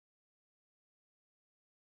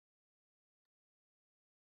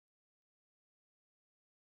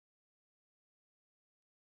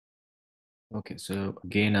Okay, so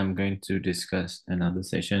again, I'm going to discuss another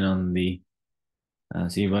session on the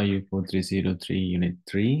CYU 4303 Unit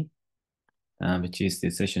 3, which is the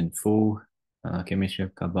session 4, chemistry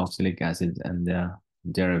of carboxylic acids and their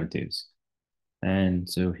derivatives. And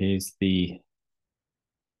so here's the,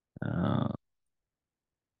 uh,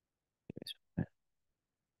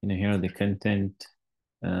 here are the content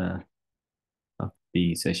of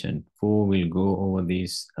the session 4. We'll go over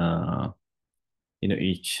these, uh,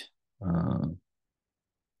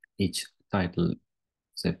 each title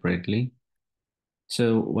separately.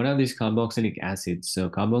 So what are these carboxylic acids? So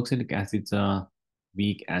carboxylic acids are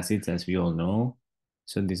weak acids, as we all know.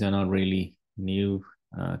 So these are not really new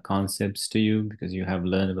concepts to you because you have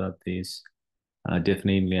learned about these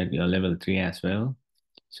definitely at your level 3 as well.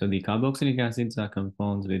 So the carboxylic acids are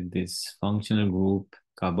compounds with this functional group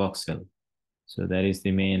carboxyl. So that is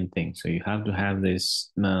the main thing. So you have to have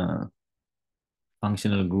this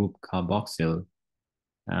functional group carboxyl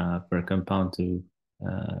for a compound to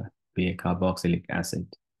be a carboxylic acid.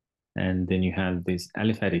 And then you have this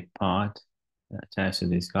aliphatic part attached to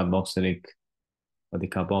this carboxylic or the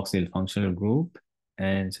carboxyl functional group.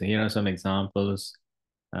 And so here are some examples,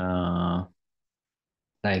 the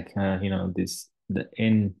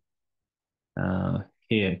N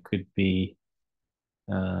here could be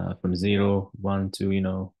from 0, 1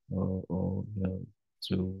 to,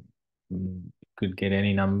 to could get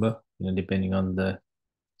any number, depending on the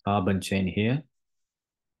carbon chain here.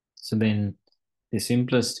 So then the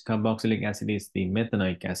simplest carboxylic acid is the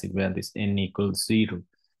methanoic acid, where this N equals 0.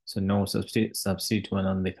 So no substituent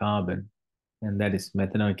on the carbon. And that is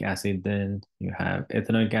methanoic acid. Then you have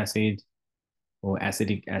ethanoic acid or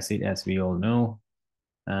acetic acid, as we all know.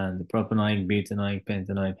 And the propanoic, butanoic,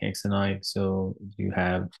 pentanoic, hexanoic. So you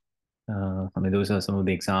have, those are some of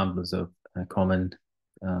the examples of common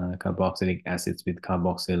carboxylic acids with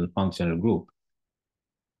carboxyl functional group.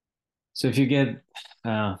 So if you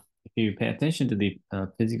pay attention to the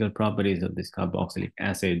physical properties of these carboxylic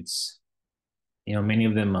acids, many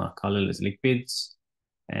of them are colorless liquids.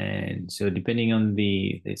 And so depending on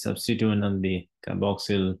the substituent on the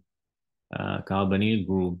carboxyl carbonyl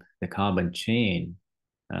group, the carbon chain,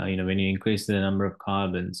 when you increase the number of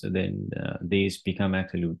carbons, so then these become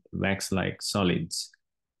actually wax-like solids.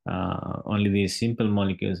 Only these simple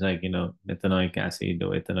molecules like, methanoic acid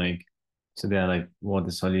or ethanoic, so they are like water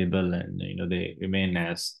soluble and, they remain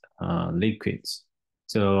as liquids.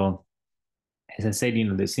 So as I said,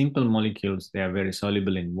 the simple molecules, they are very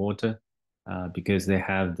soluble in water because they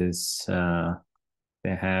have this, they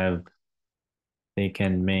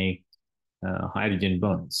can make hydrogen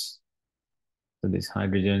bonds. So this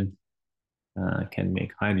hydrogen can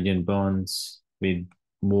make hydrogen bonds with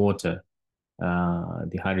water.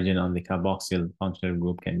 The hydrogen on the carboxyl functional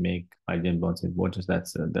group can make hydrogen bonds with water. So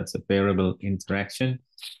that's a favorable interaction.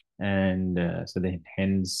 And so then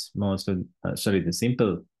hence the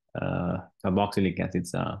simple carboxylic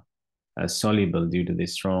acids are soluble due to the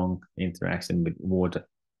strong interaction with water.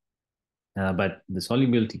 But the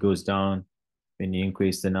solubility goes down when you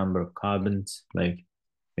increase the number of carbons. Like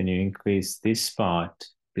when you increase this part,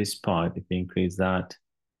 if you increase that,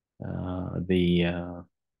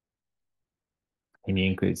 when you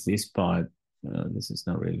increase this part, this is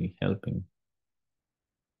not really helping.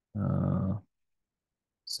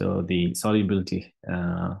 So the solubility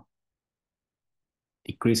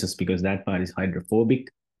decreases because that part is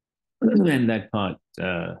hydrophobic and that part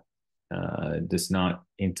does not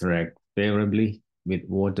interact favorably with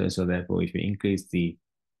water. So therefore, if you increase the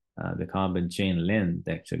carbon chain length,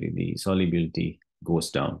 actually the solubility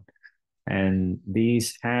goes down. And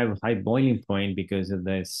these have high boiling point because of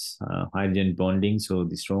this hydrogen bonding. So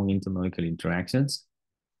the strong intermolecular interactions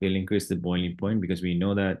will increase the boiling point, because we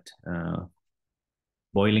know that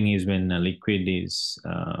boiling is when a liquid is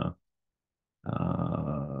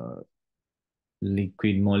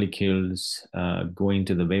liquid molecules go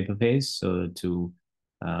into the vapor phase. So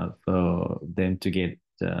for them to get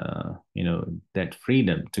that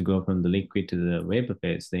freedom to go from the liquid to the vapor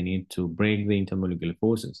phase, they need to break the intermolecular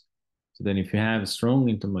forces. So then if you have strong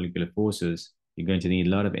intermolecular forces, you're going to need a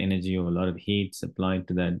lot of energy or a lot of heat supplied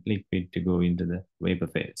to that liquid to go into the vapor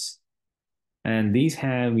phase. And these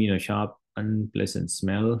have, sharp, unpleasant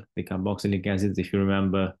smell. The carboxylic acids, if you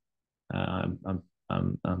remember, I'm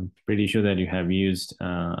pretty sure that you have used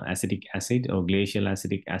acetic acid or glacial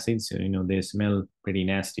acetic acid. So, they smell pretty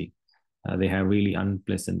nasty. They have really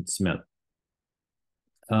unpleasant smell.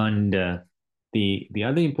 And the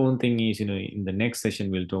other important thing is, in the next session,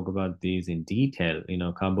 we'll talk about these in detail,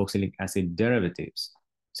 carboxylic acid derivatives.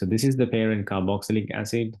 So this is the parent carboxylic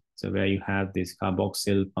acid. So where you have this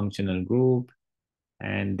carboxyl functional group,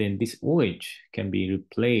 And then this OH can be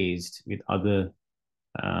replaced with other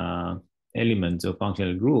uh, elements or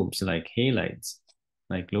functional groups like halides,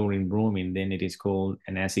 like chlorine, bromine. Then it is called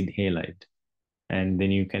an acid halide. And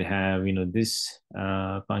then you can have, this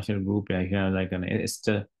functional group. You have like an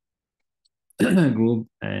ester group,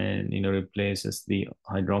 and replaces the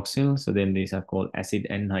hydroxyl. So then these are called acid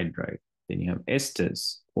anhydride. Then you have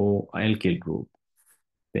esters or alkyl group.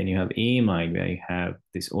 Then you have amide, where you have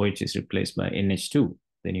this OH is replaced by NH2.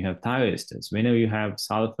 Then you have thioesters. Whenever you have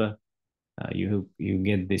sulfur, you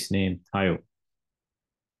get this name thio.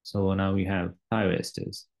 So now we have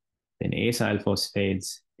thioesters. Then acyl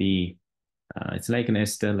phosphates. It's like an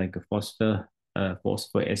ester, like a phosphor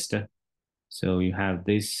ester. So you have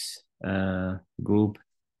this group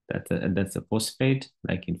that's a phosphate,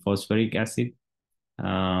 like in phosphoric acid.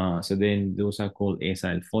 So then those are called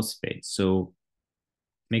acyl phosphates. So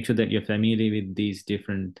make sure that you're familiar with these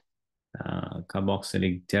different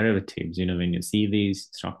carboxylic derivatives. When you see these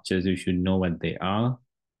structures, you should know what they are.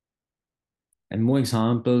 And more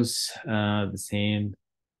examples, the same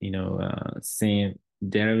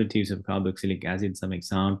derivatives of carboxylic acid, some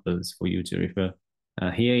examples for you to refer.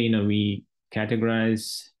 Here, we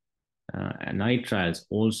categorize nitriles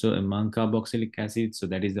also among carboxylic acid. So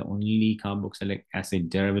that is the only carboxylic acid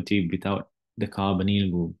derivative without the carbonyl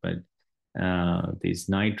group. But these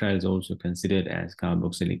nitriles also considered as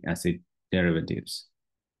carboxylic acid derivatives.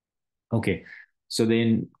 Okay, so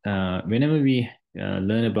then whenever we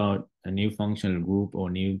learn about a new functional group or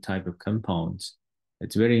new type of compounds,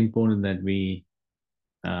 it's very important that we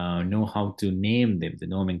know how to name them, the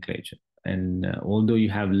nomenclature. And although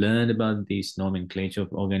you have learned about this nomenclature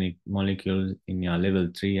of organic molecules in your level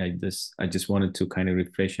 3, I just wanted to kind of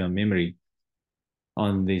refresh your memory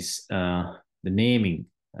on this the naming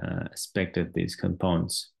aspect of these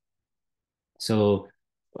compounds. So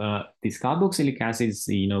these carboxylic acids,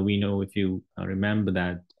 we know, if you remember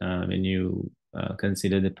that when you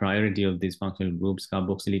consider the priority of these functional groups,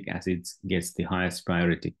 carboxylic acids gets the highest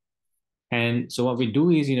priority. And so what we do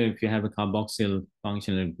is, if you have a carboxyl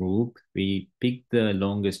functional group, we pick the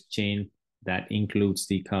longest chain that includes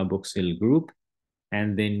the carboxyl group,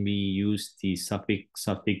 and then we use the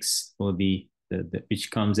suffix or the which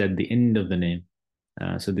comes at the end of the name.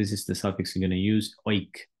 So this is the suffix you're going to use,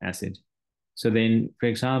 oic acid. So then, for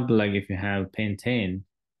example, like if you have pentane,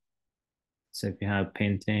 so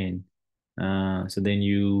then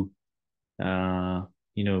you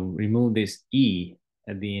remove this E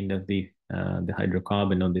at the end of the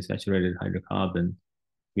hydrocarbon or the saturated hydrocarbon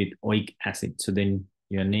with oic acid. So then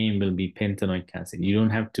your name will be pentanoic acid. You don't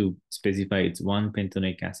have to specify it's one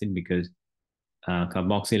pentanoic acid, because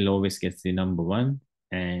carboxyl always gets the number one,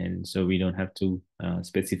 and so we don't have to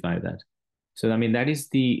specify that. So I mean, that is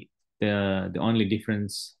the only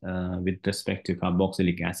difference with respect to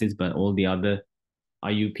carboxylic acids, but all the other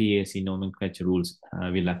IUPAC nomenclature rules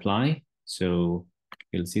will apply. So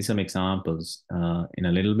you'll see some examples in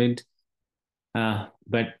a little bit.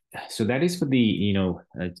 But so that is for the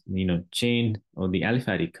chain or the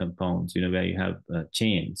aliphatic compounds, where you have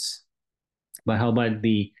chains. But how about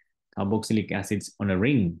the carboxylic acids on a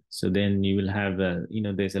ring? So then you will have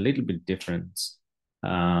there's a little bit difference.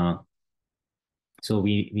 So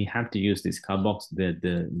we have to use this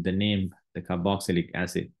the name, the carboxylic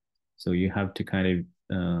acid. So you have to kind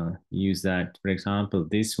of use that. For example,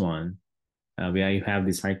 this one, where you have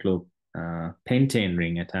the cyclopentane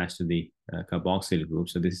ring attached to the carboxyl group.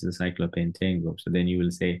 So this is the cyclopentane group. So then you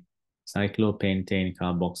will say cyclopentane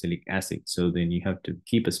carboxylic acid. So then you have to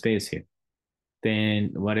keep a space here.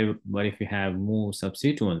 Then what if you have more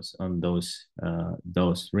substituents on those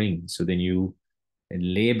rings? So then you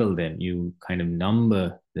label them. You kind of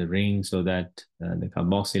number the ring so that the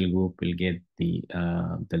carboxyl group will get the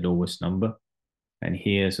lowest number. And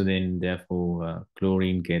here, so then therefore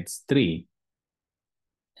chlorine gets 3.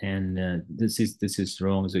 And this is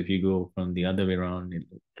wrong. So if you go from the other way around,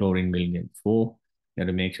 chlorine will get 4. You have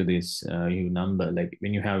to make sure this you number, like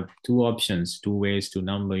when you have two options, two ways to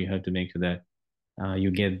number, you have to make sure that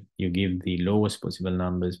you give the lowest possible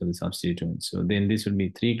numbers for the substituents. So then this will be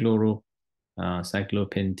 3-chloro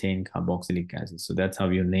cyclopentane carboxylic acid. So that's how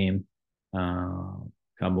you name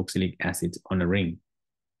carboxylic acids on a ring.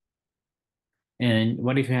 And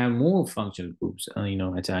what if you have more functional groups,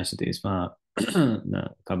 attached to this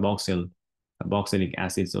carboxylic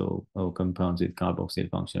acids or compounds with carboxyl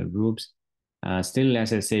functional groups? Still,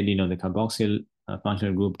 as I said, the carboxyl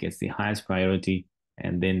functional group gets the highest priority,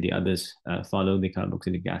 and then the others follow the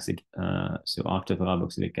carboxylic acid. So after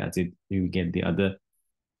carboxylic acid, you get the other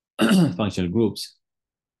functional groups.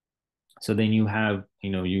 So then you have,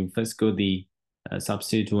 you first go the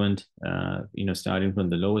substituent, starting from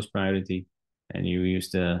the lowest priority, and you use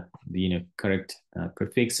the correct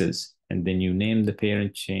prefixes, and then you name the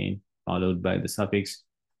parent chain followed by the suffix.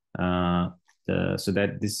 So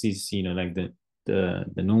that this is like the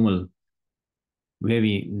normal way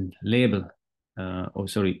we label,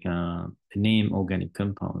 name organic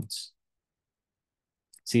compounds.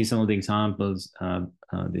 See some of the examples.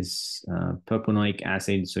 This propanoic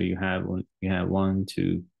acid. So you have one,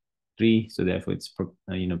 two, three. So therefore, it's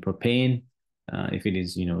propane. If it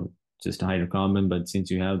is just a hydrocarbon, but since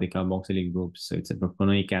you have the carboxylic groups, so it's a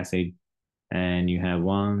propanoic acid. And you have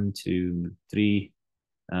one, two, three,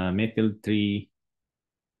 methyl three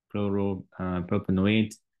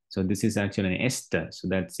propanoate. So this is actually an ester. So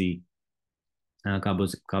that's the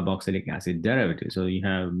carboxylic acid derivative. So you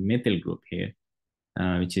have methyl group here,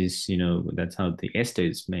 which is, that's how the ester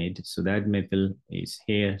is made. So that methyl is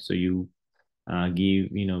here. So you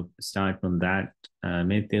start from that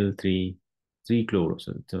methyl 3-chloro.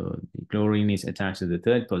 So the chlorine is attached to the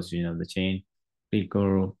third position of the chain,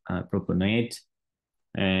 3-chloro propionate.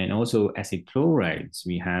 And also acid chlorides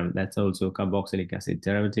we have, that's also carboxylic acid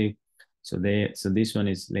derivative. So this one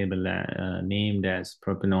is labeled named as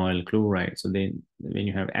propanol chloride. So then when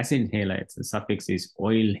you have acid halides, the suffix is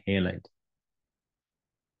oil halide.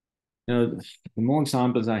 The more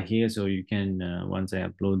examples are here, so you can once I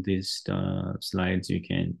upload these slides, you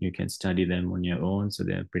can study them on your own. So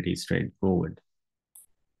they're pretty straightforward.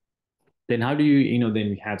 Then how do then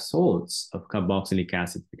we have salts of carboxylic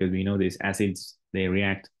acid, because we know these acids, they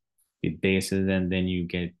react with bases, and then you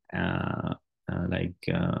get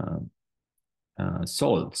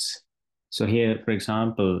salts. So here, for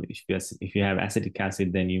example, if you have acetic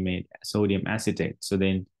acid, then you made sodium acetate. So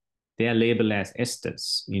then they are labeled as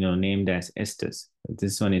esters, named as esters.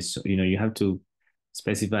 This one is, you have to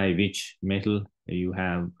specify which metal you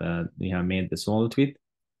have made the salt with.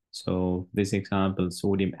 So this example,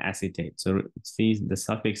 sodium acetate. So see, the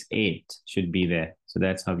suffix ate should be there. So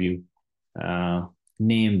that's how you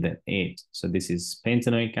name the ate. So this is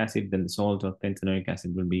pentanoic acid. Then the salt of pentanoic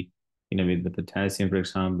acid will be, with the potassium, for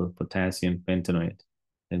example, potassium pentanoate.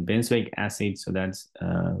 Then benzoic acid. So that's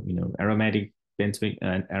aromatic benzoic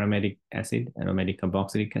aromatic acid, aromatic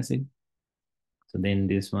carboxylic acid. So then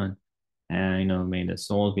this one, made a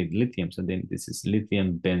salt with lithium. So then this is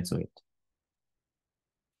lithium benzoate.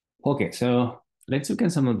 Okay, so let's look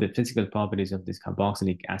at some of the physical properties of this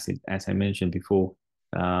carboxylic acid. As I mentioned before,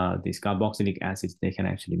 these carboxylic acids, they can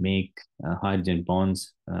actually make hydrogen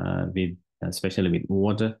bonds especially with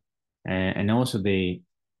water, and also they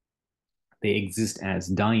exist as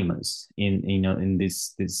dimers in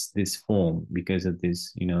this form because of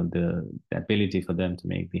this the ability for them to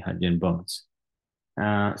make the hydrogen bonds.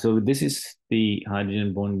 So this is the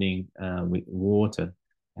hydrogen bonding with water,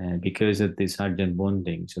 and because of this hydrogen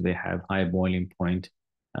bonding, so they have high boiling point.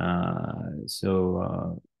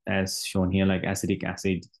 As shown here, like acetic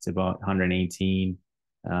acid, it's about 118,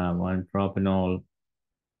 one propanol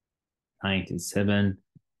 97.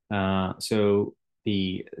 So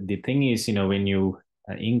the thing is, when you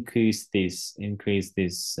increase the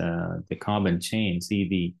carbon chain,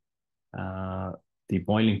 see the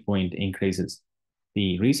boiling point increases.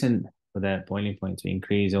 The reason for that boiling point to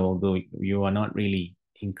increase, although you are not really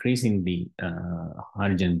increasing the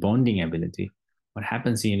hydrogen bonding ability, what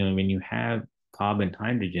happens, when you have carbon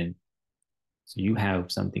hydrogen, so you have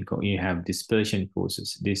something called, you have dispersion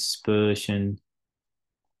forces,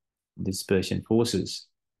 forces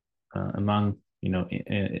among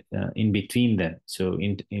in between them. So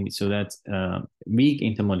so that's weak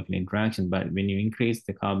intermolecular interaction. But when you increase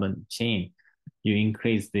the carbon chain, you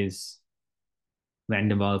increase this van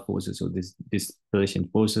der Waals forces, or this dispersion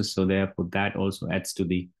forces. So therefore, that also adds to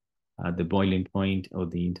the boiling point or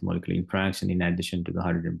the intermolecular interaction, in addition to the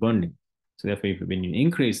hydrogen bonding. So therefore, when you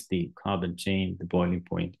increase the carbon chain, the boiling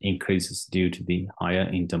point increases due to the higher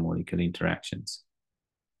intermolecular interactions.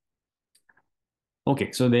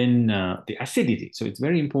 Okay, so then the acidity. So it's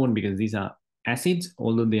very important because these are acids,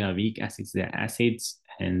 although they are weak acids, they're acids.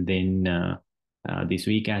 And then these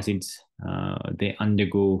weak acids, they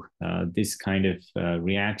undergo this kind of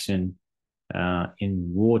reaction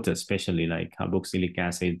in water, especially like carboxylic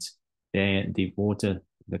acids. The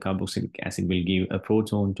carboxylic acid will give a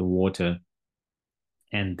proton to water,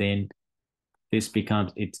 and then this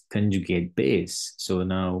becomes its conjugate base. So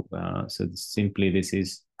now, simply this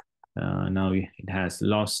is now it has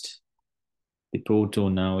lost the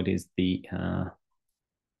proton. Now it is the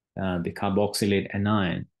carboxylate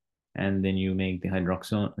anion, and then you make the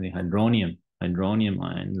hydronium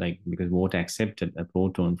ion, like, because water accepted a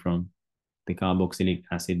proton from the carboxylic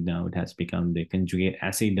acid. Now it has become the conjugate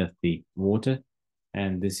acid of the water,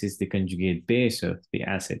 and this is the conjugate base of the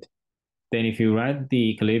acid. Then if you write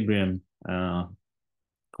the equilibrium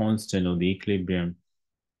constant, or the equilibrium,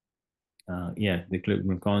 the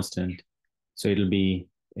equilibrium constant, so it'll be,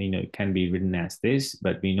 it can be written as this,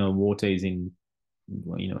 but we know water is in,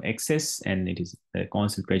 excess, and it is, the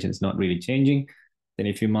concentration is not really changing. Then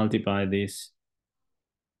if you multiply this,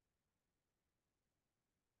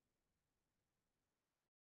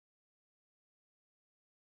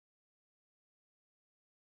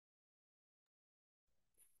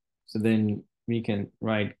 so then we can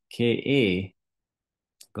write Ka equals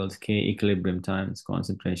K equilibrium times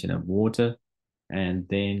concentration of water, and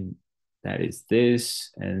then that is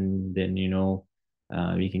this, and then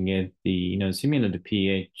we can get the, similar to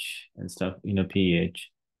pH and stuff, pH,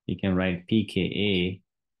 you can write pKa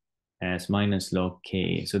as minus log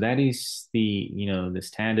Ka. So that is the, the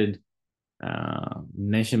standard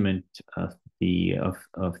measurement of the of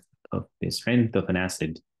the strength of an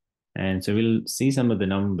acid. And so we'll see some of the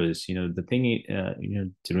numbers. The thing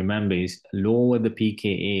to remember is lower the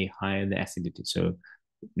pKa, higher the acidity. So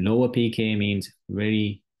lower pKa means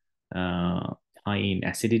very high in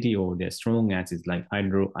acidity, or they're strong acids like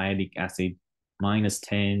hydroiodic acid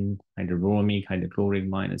 -10, hydrobromic, hydrochloric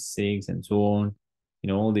 -6, and so on.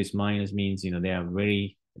 All these minus means they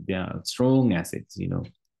are strong acids.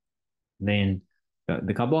 Then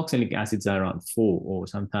the carboxylic acids are around 4, or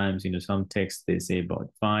sometimes some texts they say about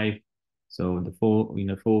 5. So the 4,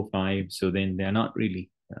 4, 5. So then they're not really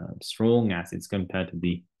strong acids compared to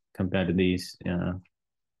these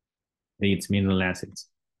mineral acids.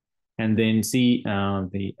 And then see,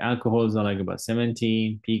 the alcohols are like about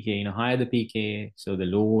 17 pK. Higher the pK, so the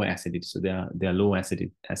lower acidity. So they are low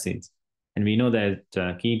acidic acids. And we know that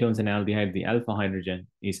ketones and aldehyde, the alpha hydrogen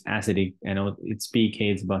is acidic, and its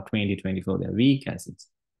pK is about 20, 24. They're weak acids.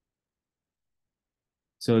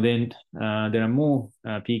 So then there are more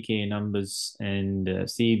pK numbers, and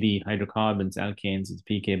see the hydrocarbons, alkanes, it's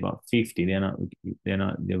pK about 50.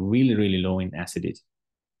 They're really, really low in acidity.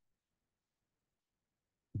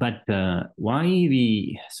 But why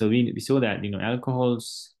we saw that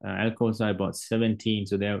alcohols are about 17,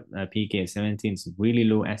 so their pK 17 is really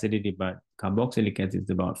low acidity, but carboxylic acid is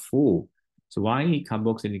about 4. So why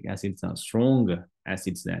carboxylic acids are stronger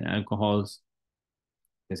acids than alcohols?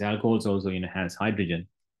 Because alcohols also has hydrogen,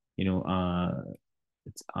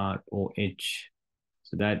 it's ROH,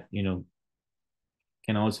 so that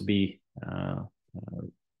can also be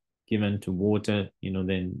given to water,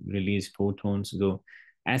 then release protons. So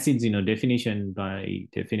acids, by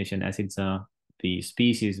definition, acids are the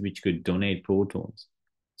species which could donate protons.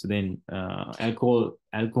 So then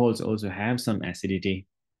alcohols also have some acidity,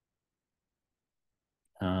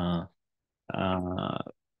 uh, uh,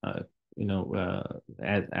 uh,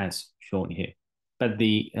 as shown here. But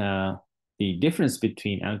the difference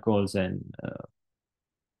between alcohols and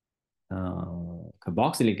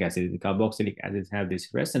carboxylic acid, the carboxylic acids have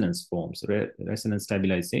this resonance forms, resonance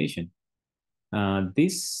stabilization.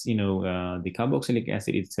 The carboxylic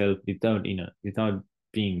acid itself, without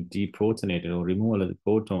being deprotonated or removal of the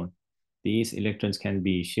proton, these electrons can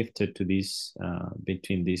be shifted to this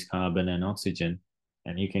between this carbon and oxygen,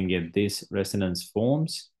 and you can get these resonance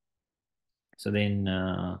forms. So then,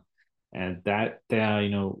 and that there,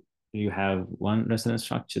 you have one resonance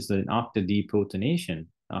structure. So then after deprotonation,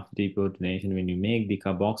 when you make the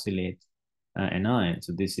carboxylate anion,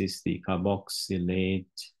 so this is the carboxylate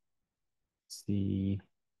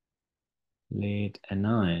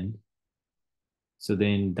anion. So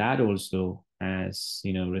then that also has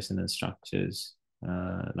resonance structures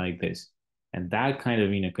like this, and that kind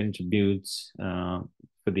of contributes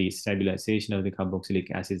for the stabilization of the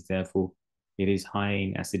carboxylic acids. Therefore, it is high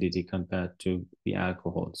in acidity compared to the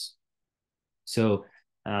alcohols. So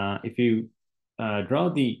if you draw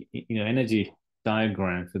the energy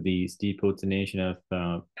diagram for these deprotonation of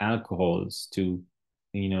alcohols to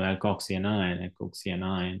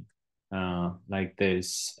alkoxyanion like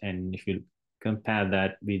this, and if you compare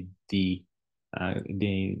that with the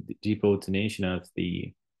deprotonation of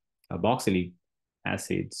the carboxylic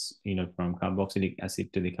acids, from carboxylic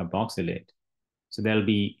acid to the carboxylate, so there'll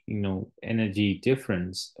be energy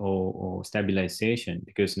difference or stabilization,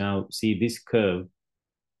 because now see this curve,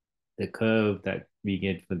 the curve that we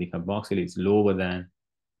get for the carboxylate is lower than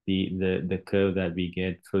the curve that we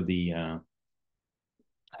get for the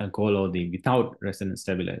alcohol or the without resonance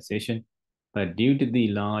stabilization. But due to the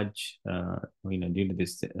large, due to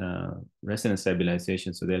this resonance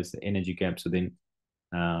stabilization, so there's the energy gap. So then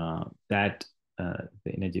the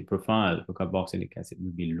energy profile for carboxylic acid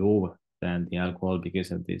will be lower than the alcohol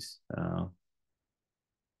because of this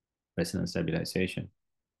resonance stabilization.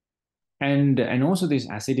 And also this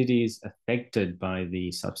acidity is affected by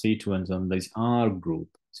the substituents on this R group.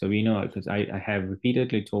 So we know, because I have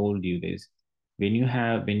repeatedly told you this, when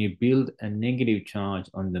you build a negative charge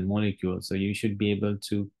on the molecule, so you should be able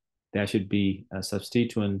to, there should be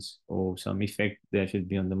substituents or some effect there should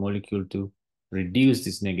be on the molecule to reduce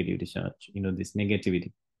this negative charge, this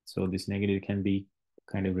negativity. So this negative can be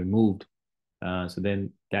kind of removed. So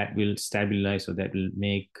then that will stabilize, so that will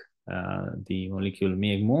make the molecule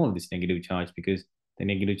make more of this negative charge, because the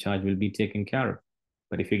negative charge will be taken care of.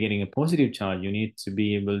 But if you're getting a positive charge, you need to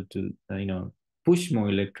be able to, push more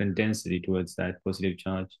electron density towards that positive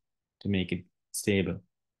charge to make it stable.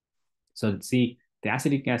 So see, the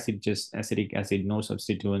acetic acid, just acetic acid, no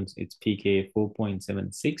substituents, it's pK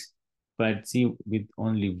 4.76. But see, with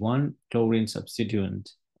only one chlorine substituent,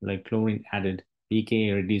 like chlorine added,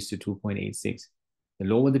 pK reduced to 2.86. The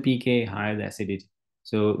lower the pK, higher the acidity.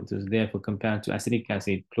 So therefore, compared to acetic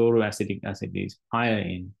acid, chloroacetic acid is higher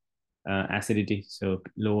in acidity, so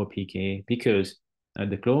lower pK, because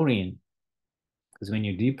the chlorine, because when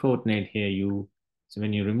you deprotonate here, so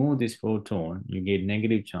when you remove this proton, you get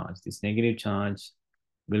negative charge. This negative charge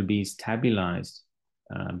will be stabilized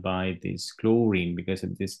by this chlorine because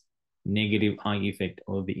of this negative I effect,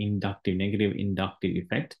 or the negative inductive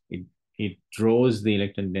effect. It draws the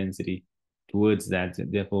electron density towards that.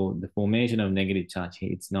 Therefore, the formation of negative charge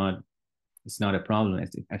here, it's not a problem.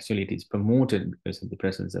 Actually, it is promoted because of the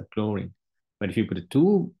presence of chlorine. But if you put a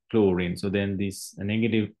two chlorine, so then this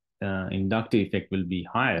negative inductive effect will be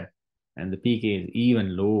higher, and the pK is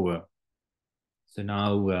even lower. So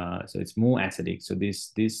now, so it's more acidic. So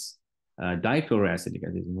this dichloroacetic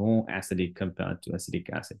acid is more acidic compared to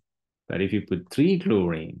acetic acid. But if you put three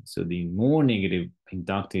chlorine, so the more negative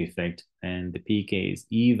inductive effect, and the pK is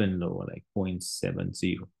even lower, like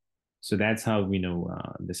 0.70. So that's how we know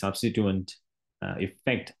the substituent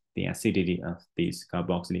affect the acidity of these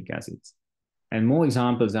carboxylic acids. And more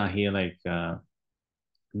examples are here, like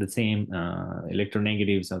the same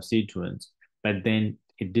electronegative substituents, but then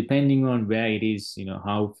depending on where it is,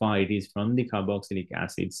 how far it is from the carboxylic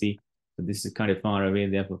acid. See, so this is kind of far away,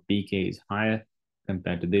 therefore pK is higher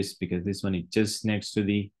compared to this, because this one is just next to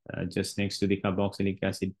the carboxylic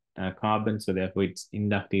acid carbon. So therefore its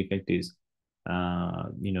inductive effect is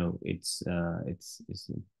it's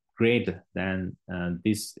greater than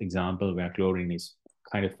this example where chlorine is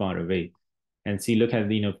kind of far away. And see, look at,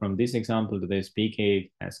 from this example to this,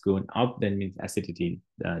 pK has gone up, then means acidity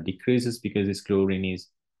decreases, because this chlorine is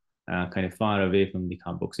kind of far away from the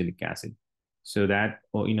carboxylic acid. So that,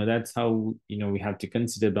 or that's how we have to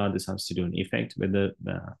consider about the substituent effect, whether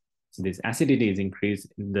so this acidity is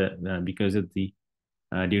increased in the because of the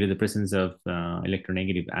due to the presence of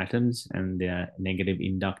electronegative atoms and their negative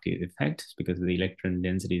inductive effect, because the electron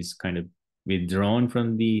density is kind of withdrawn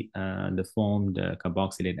from the formed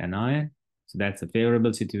carboxylate anion. So that's a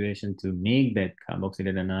favorable situation to make that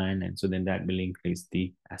carboxylate anion, and so then that will increase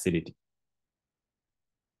the acidity.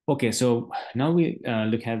 Okay, so now we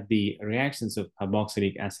look at the reactions of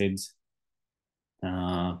carboxylic acids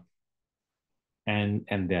and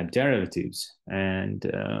their derivatives. And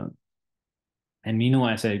we know,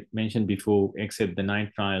 as I mentioned before, except the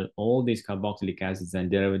nitrile, all these carboxylic acids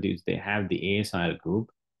and derivatives, they have the acyl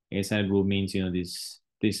group. Acyl group means,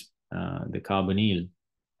 the carbonyl.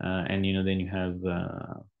 And, then you have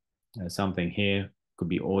something here. It could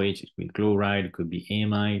be OH, it could be chloride, it could be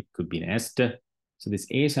amide, it could be an ester. So this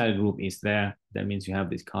acyl group is there. That means you have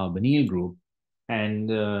this carbonyl group. And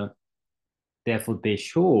therefore, they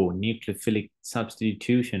show nucleophilic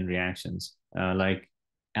substitution reactions like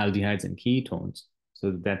aldehydes and ketones.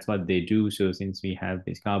 So that's what they do. So since we have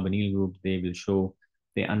this carbonyl group,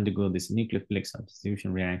 they undergo this nucleophilic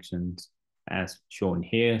substitution reactions as shown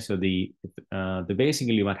here. So the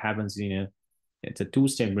basically what happens, it's a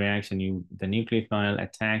two-step reaction. The nucleophile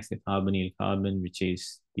attacks the carbonyl carbon, which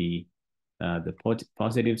is the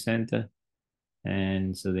positive center,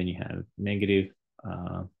 and so then you have negative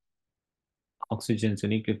oxygen, so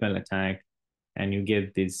nucleophile attack, and you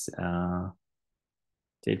get this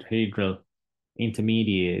tetrahedral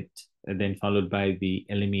intermediate, then followed by the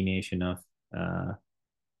elimination of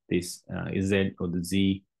this Z or the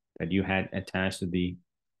Z that you had attached to the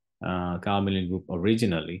carbonyl group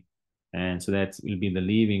originally. And so that will be the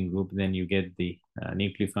leaving group. Then you get the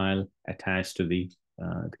nucleophile attached to the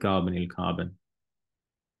carbonyl carbon.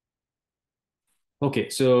 Okay,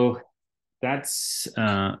 so that's,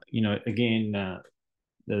 again,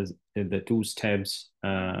 there's the two steps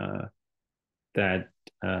that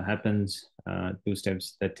happens, two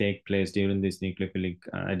steps that take place during this nucleophilic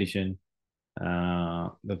addition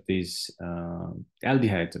of these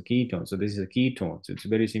aldehydes or ketones. So this is a ketone. So it's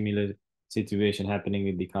very similar situation happening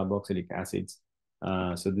with the carboxylic acids.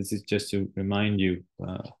 So this is just to remind you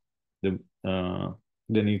the uh,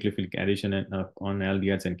 the nucleophilic addition on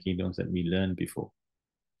aldehydes and ketones that we learned before.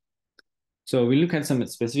 So we look at some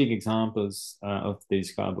specific examples of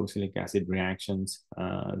these carboxylic acid reactions.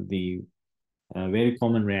 The very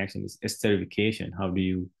common reaction is esterification. How do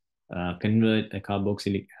you convert a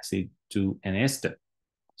carboxylic acid to an ester?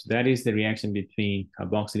 So that is the reaction between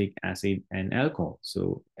carboxylic acid and alcohol.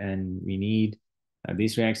 So, and we need,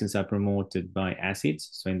 these reactions are promoted by acids.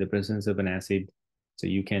 So in the presence of an acid, so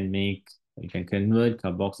you can convert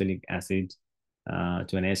carboxylic acid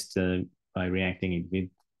to an ester by reacting it with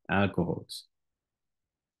alcohols.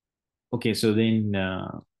 Okay, so then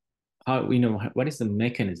how, what is the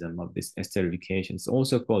mechanism of this esterification? It's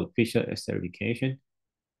also called Fischer esterification.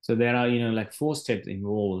 So there are, like 4 steps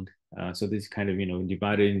involved. So this is kind of,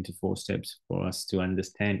 divided into 4 steps for us to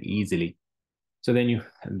understand easily. So then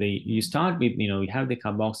you start with, you have the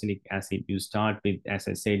carboxylic acid. You start with, as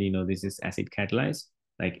I said, this is acid catalyzed,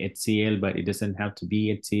 like HCl, but it doesn't have to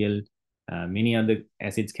be HCl. Many other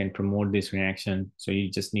acids can promote this reaction. So you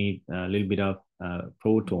just need a little bit of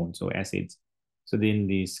protons or acids. So then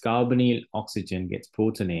this carbonyl oxygen gets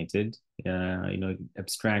protonated,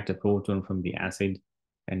 abstract a proton from the acid,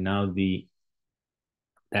 and now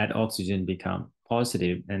that oxygen become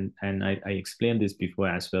positive. And I explained this before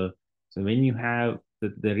as well. So when you have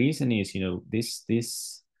the reason is,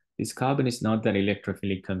 this carbon is not that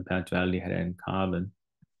electrophilic compared to aldehyde and carbon.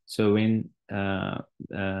 So when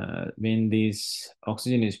this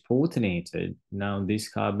oxygen is protonated, now this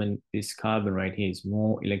carbon right here is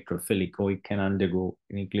more electrophilic, or it can undergo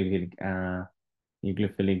nucleophilic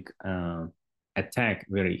attack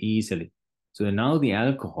very easily. So now the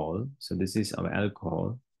alcohol, so this is our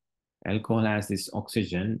alcohol. Alcohol has this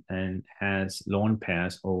oxygen and has lone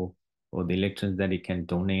pairs, or the electrons that it can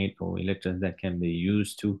donate, or electrons that can be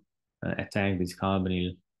used to attack this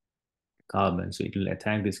carbon. So it will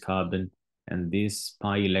attack this carbon, and these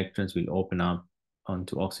pi electrons will open up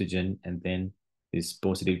onto oxygen, and then this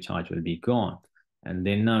positive charge will be gone. And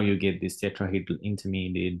then now you get this tetrahedral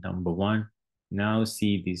intermediate number 1. Now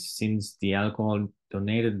see this, since the alcohol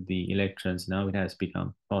donated the electrons, now it has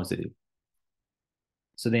become positive.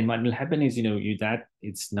 So then what will happen is, that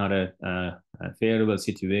it's not a favorable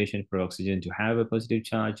situation for oxygen to have a positive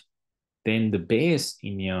charge. Then the base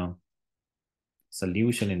in your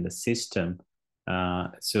solution in the system,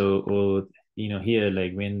 here,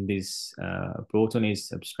 like when this proton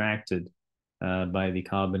is abstracted by the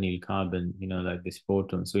carbonyl carbon, like this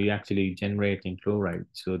proton, so you actually generating chloride.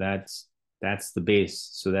 So that's the base.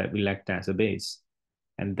 So that will act as a base,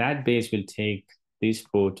 and that base will take this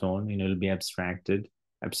proton, it'll be abstracted.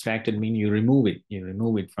 Abstracted mean you remove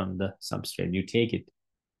it from the substrate, you take it,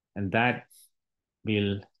 and that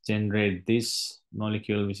will generate this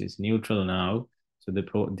molecule, which is neutral now. So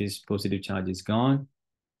this positive charge is gone.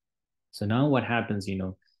 So now what happens,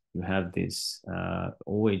 you have this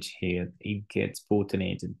OH here, it gets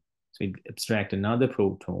protonated. So it abstracts another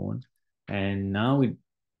proton, and now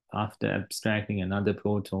after abstracting another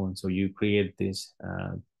proton, so you create this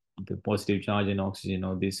the positive charge in oxygen,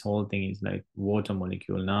 or this whole thing is like water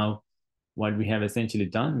molecule. Now what we have essentially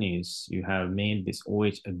done is you have made this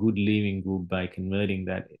OH a good leaving group by converting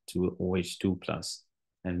that to OH2 plus.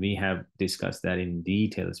 And we have discussed that in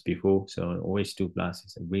details before. So OH2 plus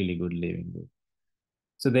is a really good leaving group.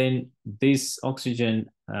 So then this oxygen,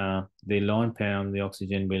 the lone pair on the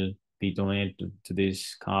oxygen will be donated to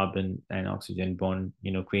this carbon and oxygen bond,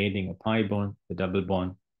 creating a pi bond, the double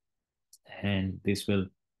bond. And this will,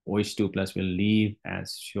 OH2 plus will leave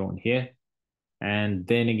as shown here. And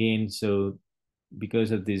then again, so because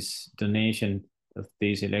of this donation of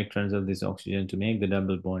these electrons of this oxygen to make the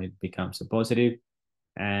double bond, it becomes a positive,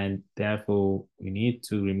 and therefore we need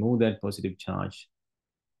to remove that positive charge.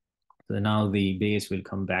 So now the base will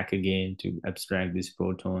come back again to abstract this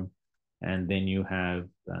proton, and then you have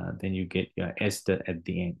then you get your ester at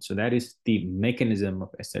the end. So that is the mechanism of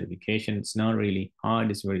esterification. It's not really hard,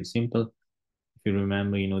 it's very simple. If you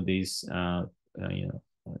remember, these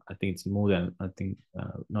I think it's more than,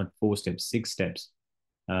 not 4 steps, 6 steps.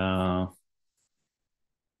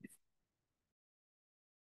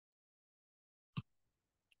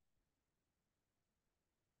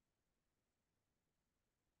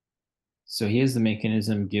 So here's the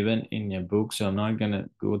mechanism given in your book. So I'm not going to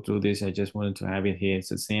go through this. I just wanted to have it here. It's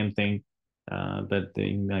the same thing, but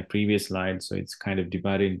in my previous slide, so it's kind of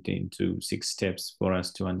divided into 6 steps for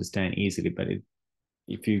us to understand easily. But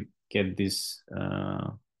if you get this,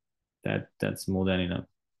 that's more than enough.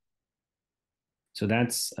 So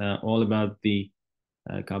that's all about the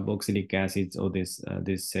carboxylic acids or this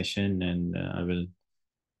session, and I will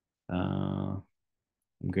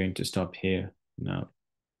I'm going to stop here now.